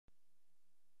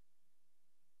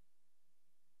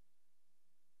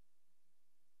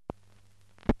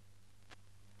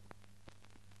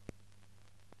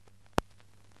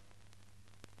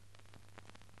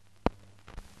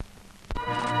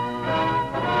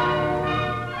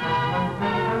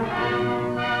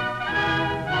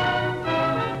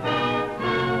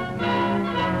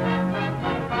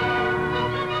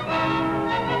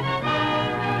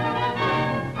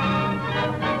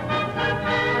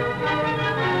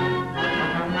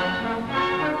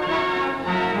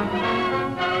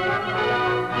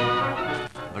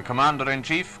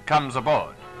Commander-in-Chief comes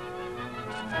aboard.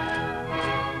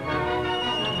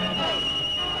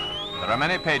 There are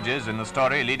many pages in the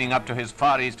story leading up to his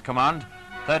Far East command.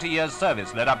 30 years'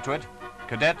 service led up to it.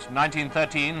 Cadet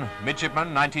 1913,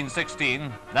 Midshipman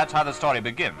 1916. That's how the story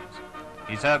begins.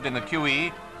 He served in the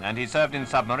QE and he served in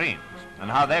submarines,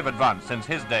 and how they've advanced since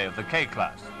his day of the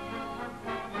K-class.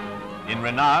 In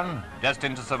Renown,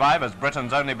 destined to survive as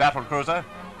Britain's only battle cruiser.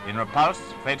 In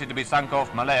Repulse, fated to be sunk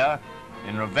off Malaya.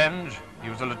 In Revenge,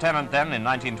 he was a lieutenant then in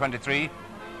 1923.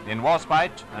 In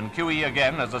Warspite and QE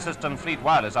again as Assistant Fleet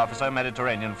Wireless Officer,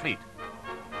 Mediterranean Fleet.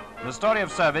 The story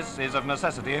of service is of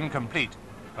necessity incomplete,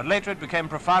 but later it became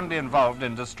profoundly involved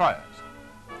in destroyers.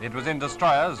 It was in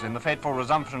destroyers, in the fateful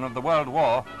resumption of the World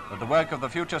War, that the work of the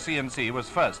future CNC was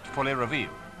first fully revealed.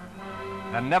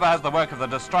 And never has the work of the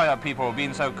destroyer people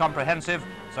been so comprehensive,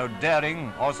 so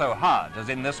daring, or so hard as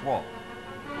in this war.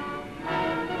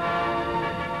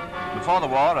 Before the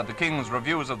war, at the King's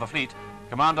Reviews of the Fleet,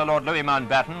 Commander Lord Lady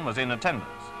Mountbatten was in attendance.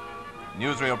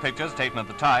 Newsreel pictures taken at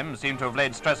the time seem to have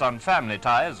laid stress on family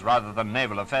ties rather than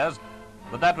naval affairs,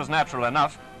 but that was natural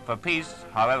enough, for peace,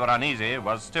 however uneasy,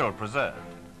 was still preserved.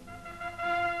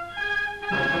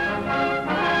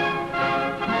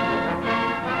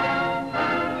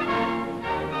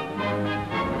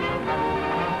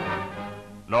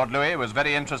 Lord Louis was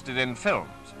very interested in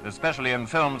films, especially in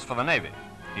films for the Navy.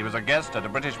 He was a guest at a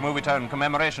British Movietone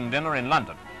commemoration dinner in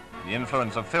London. The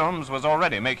influence of films was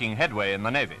already making headway in the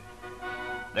Navy.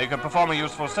 They could perform a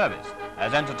useful service.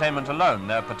 As entertainment alone,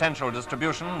 their potential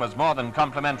distribution was more than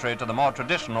complementary to the more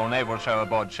traditional naval show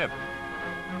aboard ship.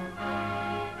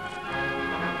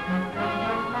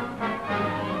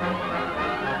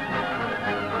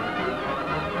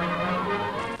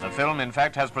 The film, in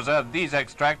fact, has preserved these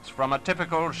extracts from a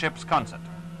typical ship's concert.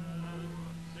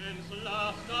 Since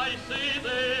last I see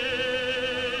thee,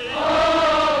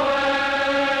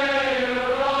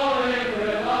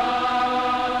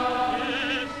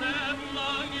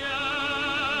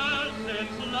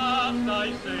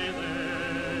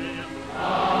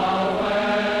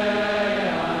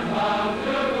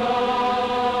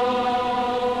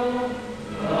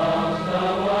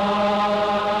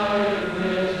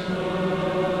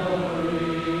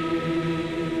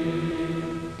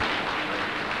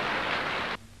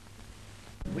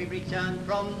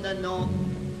 from the north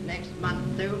next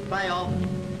month to pay off.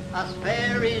 Us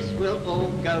fairies will all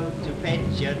go to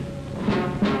pension.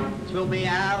 'Twill be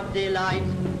our delight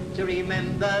to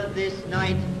remember this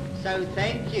night, so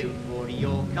thank you for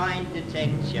your kind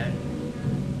attention.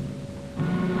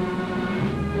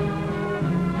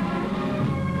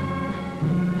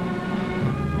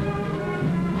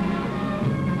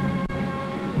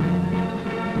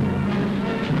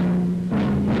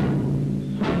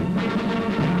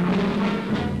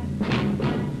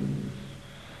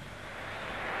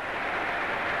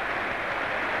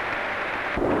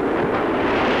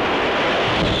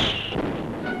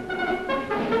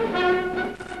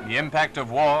 The impact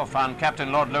of war found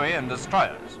Captain Lord Louis in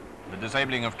destroyers. The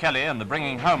disabling of Kelly and the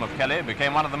bringing home of Kelly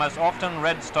became one of the most often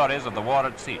read stories of the war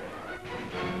at sea.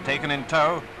 Taken in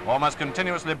tow, almost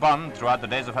continuously bombed throughout the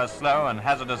days of her slow and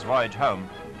hazardous voyage home,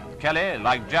 Kelly,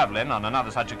 like Javelin on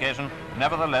another such occasion,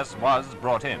 nevertheless was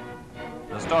brought in.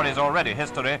 The story is already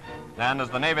history, and as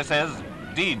the Navy says,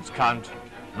 deeds count,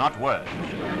 not words.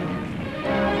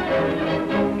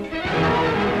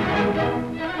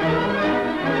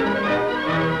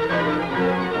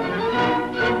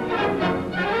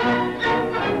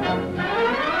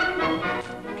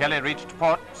 Kelly reached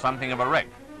port something of a wreck,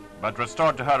 but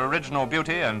restored to her original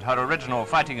beauty and her original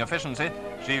fighting efficiency,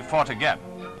 she fought again.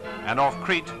 And off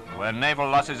Crete, where naval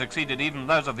losses exceeded even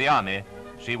those of the army,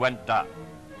 she went down.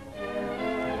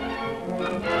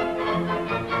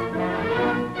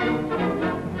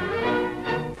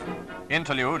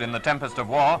 Interlude in the tempest of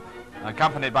war,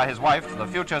 accompanied by his wife, the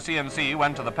future CNC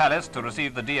went to the palace to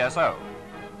receive the D.S.O.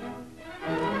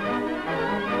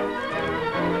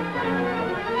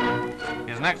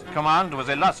 His next command was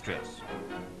Illustrious.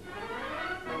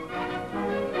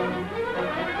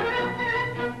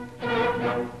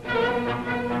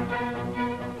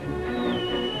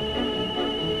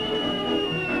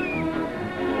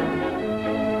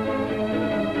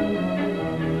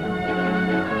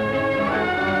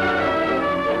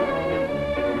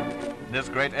 This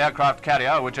great aircraft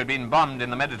carrier, which had been bombed in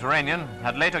the Mediterranean,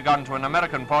 had later gone to an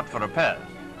American port for repairs,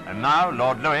 and now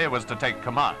Lord Louis was to take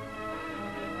command.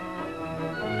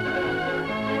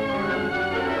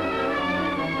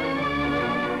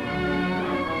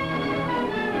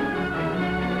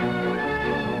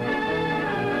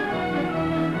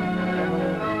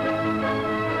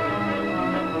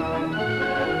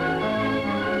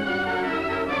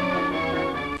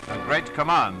 great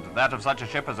command, that of such a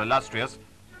ship as Illustrious,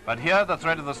 but here the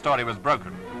thread of the story was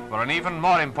broken, for an even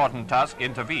more important task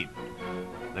intervened.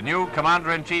 The new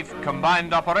Commander-in-Chief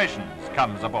Combined Operations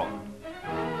comes aboard.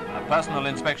 A personal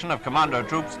inspection of Commando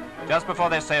troops just before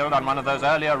they sailed on one of those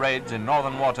earlier raids in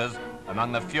northern waters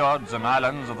among the fjords and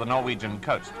islands of the Norwegian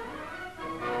coast.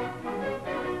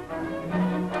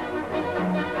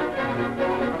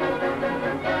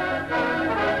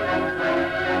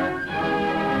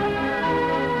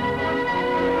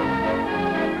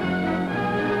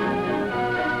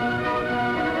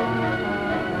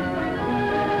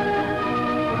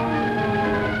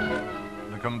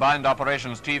 Combined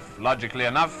Operations Chief, logically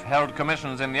enough, held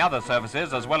commissions in the other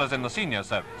services as well as in the senior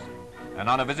service. And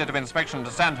on a visit of inspection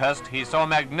to Sandhurst, he saw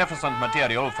magnificent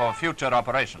material for future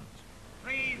operations.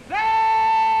 Present!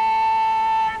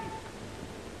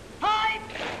 Pipe!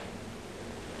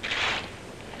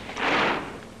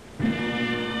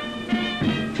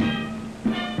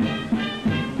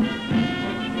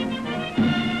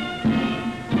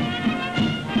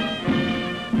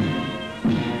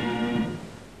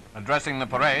 Addressing the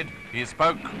parade, he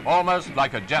spoke almost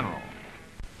like a general.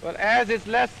 Well, as it's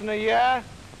less than a year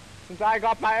since I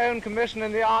got my own commission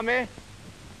in the army,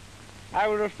 I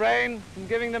will refrain from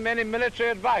giving them any military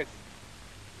advice.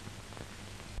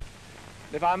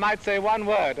 If I might say one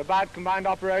word about combined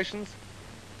operations,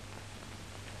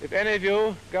 if any of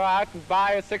you go out and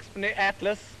buy a sixpenny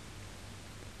atlas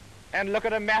and look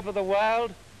at a map of the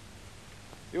world,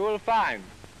 you will find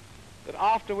that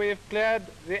after we have cleared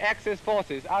the Axis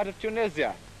forces out of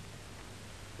Tunisia,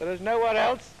 there is nowhere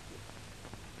else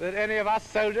that any of us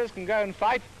soldiers can go and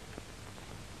fight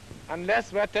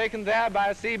unless we're taken there by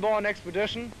a seaborne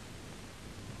expedition,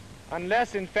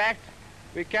 unless, in fact,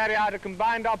 we carry out a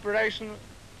combined operation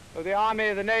of the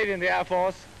Army, the Navy, and the Air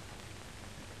Force.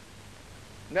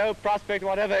 No prospect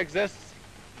whatever exists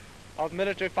of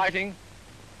military fighting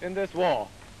in this war.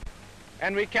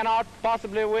 And we cannot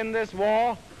possibly win this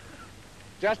war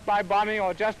just by bombing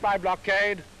or just by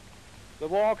blockade. The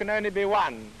war can only be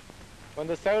won when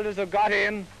the soldiers have got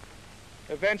in,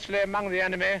 eventually among the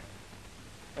enemy,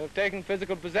 and have taken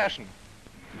physical possession.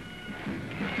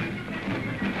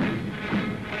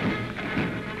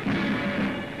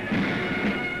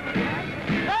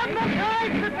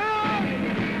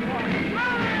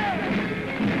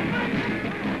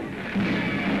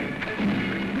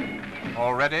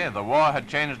 Already, the war had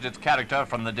changed its character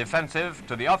from the defensive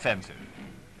to the offensive.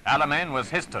 Alamein was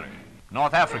history.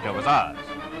 North Africa was ours.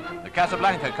 The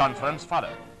Casablanca conference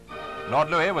followed. Lord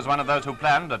Louis was one of those who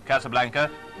planned at Casablanca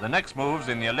the next moves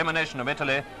in the elimination of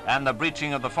Italy and the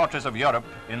breaching of the fortress of Europe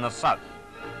in the south.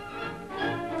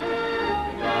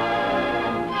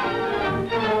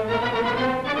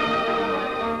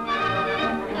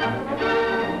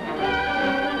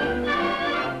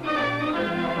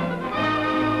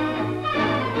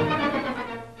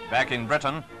 Back in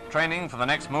Britain, training for the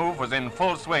next move was in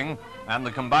full swing, and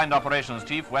the Combined Operations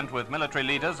Chief went with military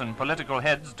leaders and political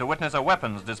heads to witness a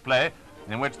weapons display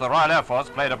in which the Royal Air Force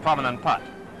played a prominent part.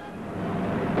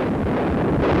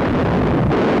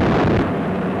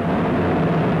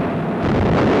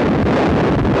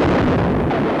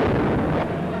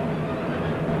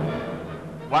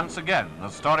 Once again, the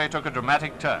story took a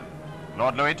dramatic turn.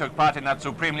 Lord Louis took part in that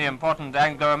supremely important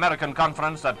Anglo-American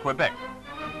conference at Quebec.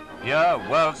 Here,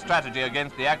 world strategy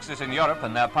against the Axis in Europe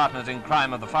and their partners in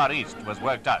crime of the Far East was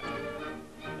worked out.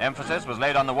 Emphasis was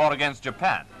laid on the war against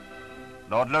Japan.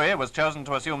 Lord Louis was chosen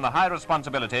to assume the high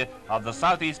responsibility of the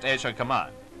Southeast Asia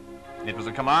Command. It was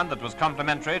a command that was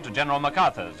complementary to General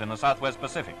MacArthur's in the Southwest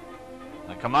Pacific.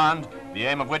 A command, the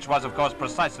aim of which was, of course,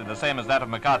 precisely the same as that of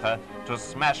MacArthur, to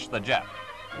smash the Jap.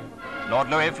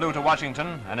 Lord Louis flew to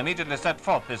Washington and immediately set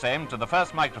forth this aim to the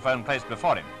first microphone placed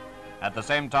before him, at the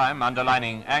same time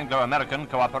underlining Anglo-American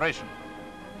cooperation.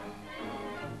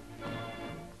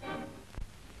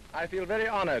 I feel very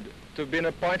honored to have been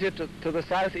appointed to the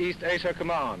Southeast Asia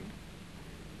Command.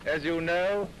 As you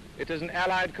know, it is an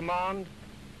allied command,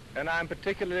 and I'm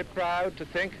particularly proud to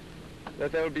think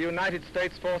that there will be United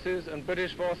States forces and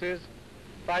British forces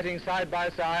fighting side by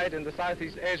side in the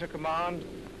Southeast Asia Command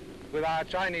with our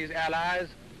Chinese allies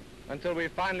until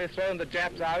we've finally thrown the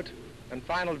Japs out and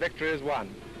final victory is won.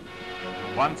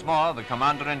 Once more, the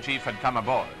Commander-in-Chief had come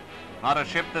aboard. Not a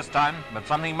ship this time, but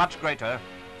something much greater,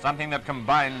 something that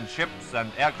combined ships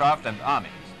and aircraft and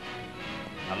armies.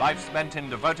 A life spent in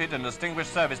devoted and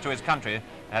distinguished service to his country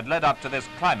had led up to this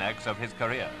climax of his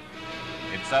career.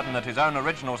 It's certain that his own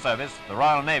original service, the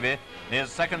Royal Navy,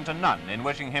 is second to none in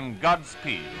wishing him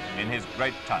Godspeed in his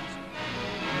great task.